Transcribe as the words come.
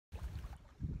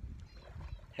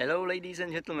Hello ladies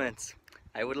and gentlemen,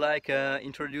 I would like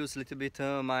introduce a little bit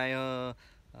my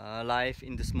life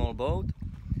in the small boat.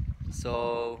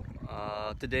 So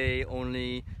today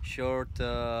only short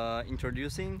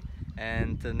introducing,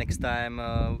 and next time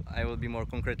I will be more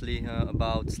concretely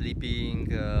about sleeping,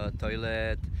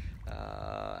 toilet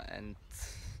and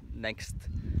next.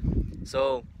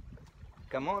 So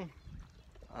come on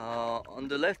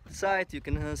the left side you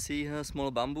can see a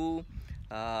small bamboo.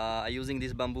 Using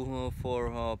this bamboo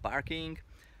for parking.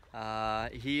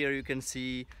 Here you can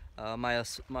see my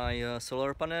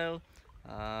solar panel.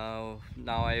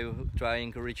 Now I'm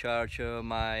trying to recharge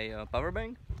my power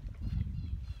bank.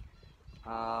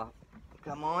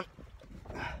 Come on.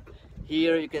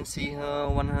 Here you can see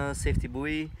one safety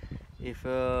buoy. If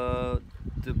the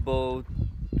boat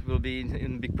will be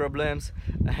in big problems,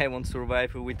 I won't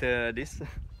survive with this.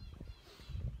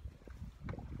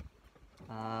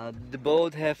 The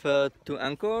boat have 2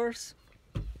 anchors.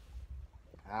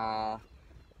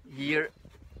 Here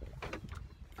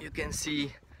you can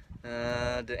see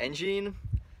the engine,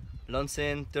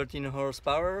 Lonsen 13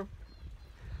 horsepower.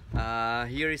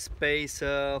 Here is space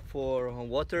for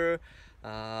water.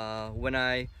 When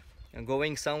I am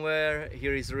going somewhere,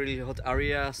 here is really hot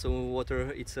area, so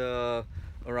water it's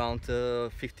around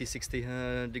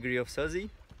 50-60 degree of Celsius,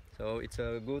 so it's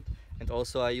good. And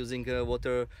also I'm using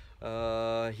water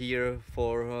here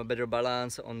for better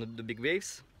balance on the big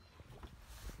waves.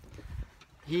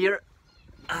 Here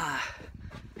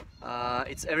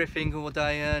it's everything what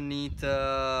I need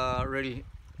really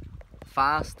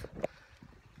fast.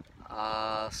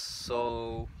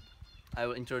 So I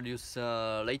will introduce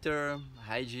later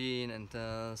hygiene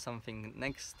and something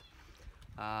next.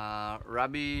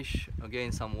 Rubbish,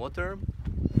 again some water.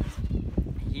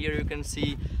 Here you can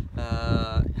see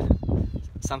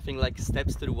something like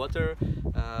steps to the water.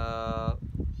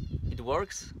 It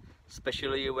works,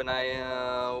 especially when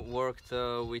I worked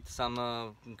with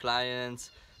some clients,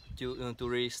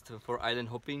 tourists for island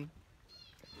hopping.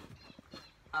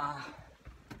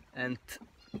 And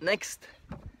next,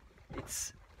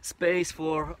 it's space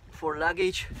for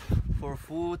luggage, for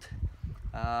food.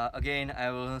 Again,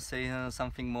 I will say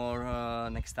something more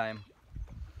next time.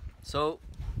 So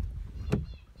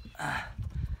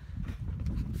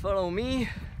follow me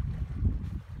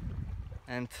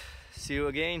and see you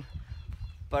again.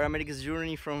 Paramedics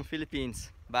journey from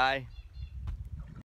Philippines. Bye.